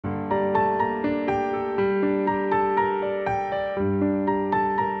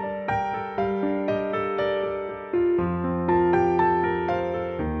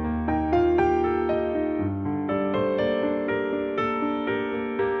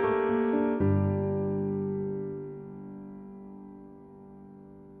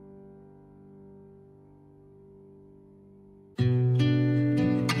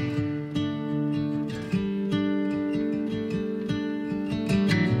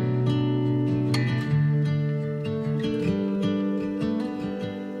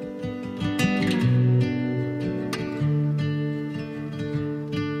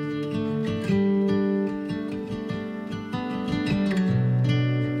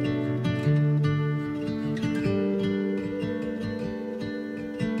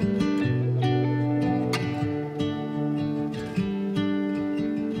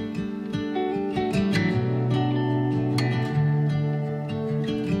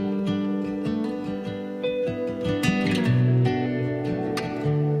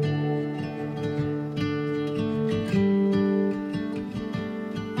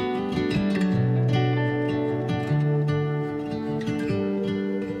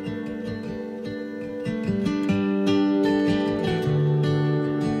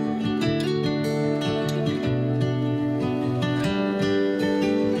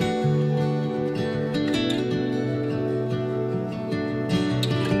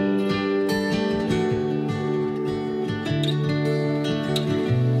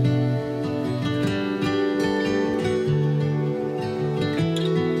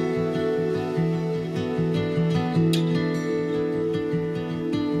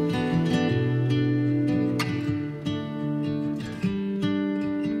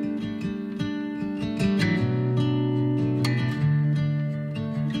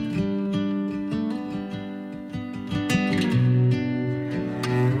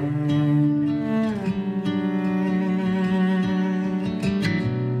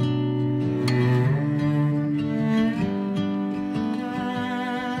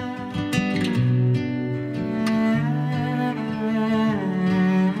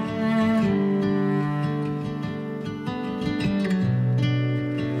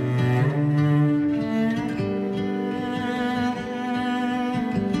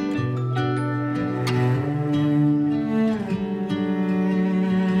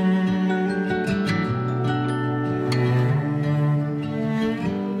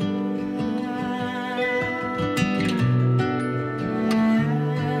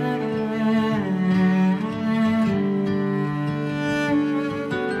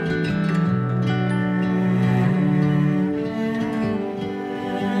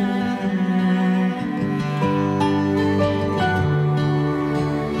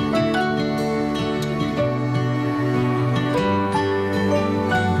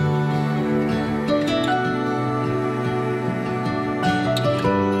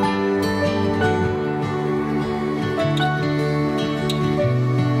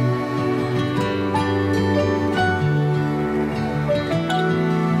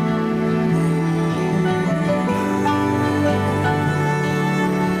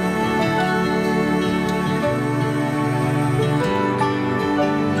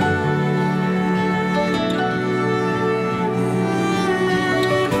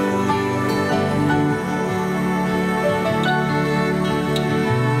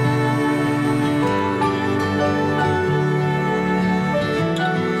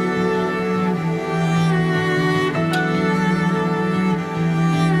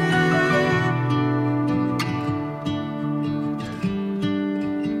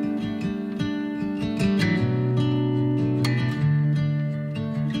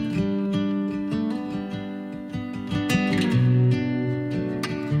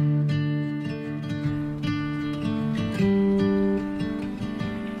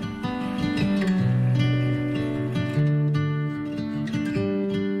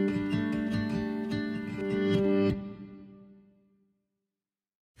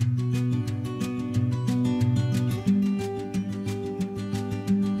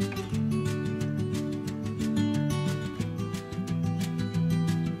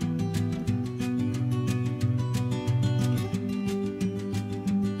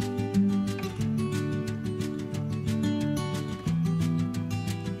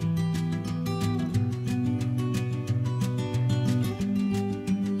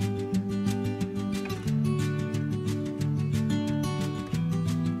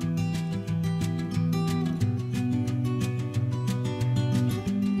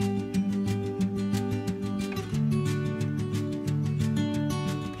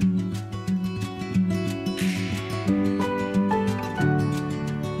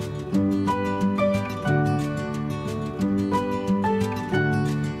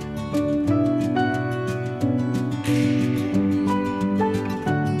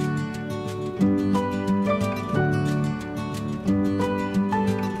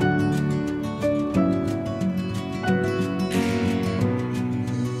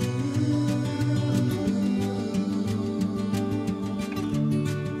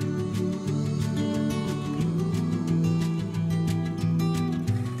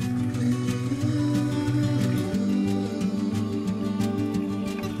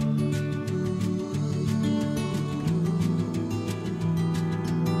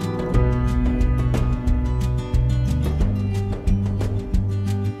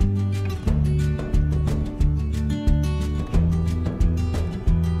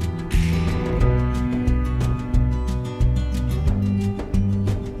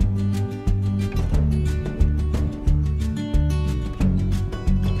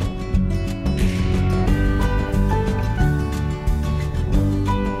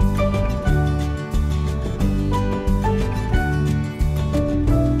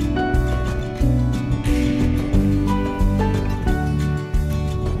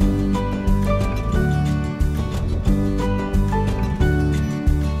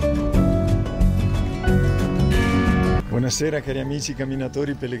Buonasera cari amici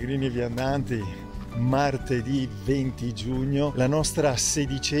camminatori, pellegrini e viandanti. Martedì 20 giugno, la nostra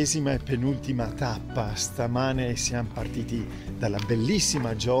 16ª e penultima tappa. Stamane siamo partiti dalla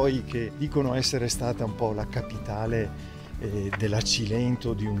bellissima Gioi, che dicono essere stata un po' la capitale della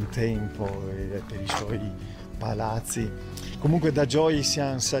Cilento di un tempo per i suoi palazzi. Comunque da Gioi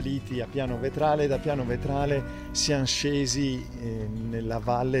siamo saliti a Piano Vetrale, da Piano Vetrale siamo scesi nella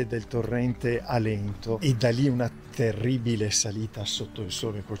valle del torrente Alento e da lì una terribile salita sotto il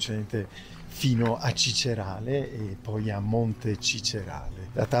sole cocente fino a Cicerale e poi a Monte Cicerale.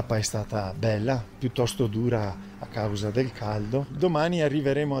 La tappa è stata bella, piuttosto dura a causa del caldo. Domani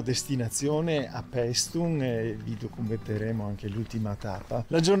arriveremo a destinazione a Paestum e vi documenteremo anche l'ultima tappa.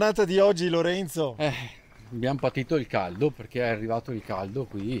 La giornata di oggi, Lorenzo? Abbiamo patito il caldo perché è arrivato il caldo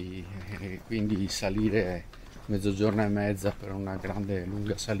qui e quindi salire mezzogiorno e mezza per una grande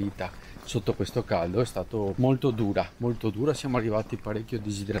lunga salita sotto questo caldo è stato molto dura, siamo arrivati parecchio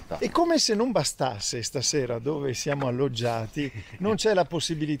disidratati. E come se non bastasse, stasera dove siamo alloggiati non c'è la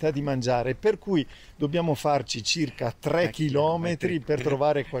possibilità di mangiare, per cui dobbiamo farci circa 3 chilometri per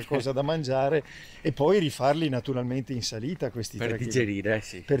trovare qualcosa da mangiare e poi rifarli naturalmente in salita questi 3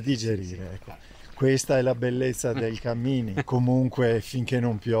 chilometri. Per digerire, ecco. Questa è la bellezza del cammini. Comunque finché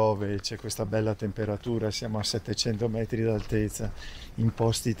non piove c'è questa bella temperatura, siamo a 700 metri d'altezza, in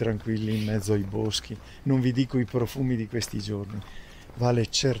posti tranquilli in mezzo ai boschi. Non vi dico i profumi di questi giorni. Vale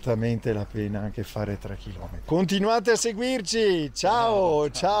certamente la pena anche fare 3 chilometri. Continuate a seguirci, ciao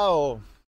ciao!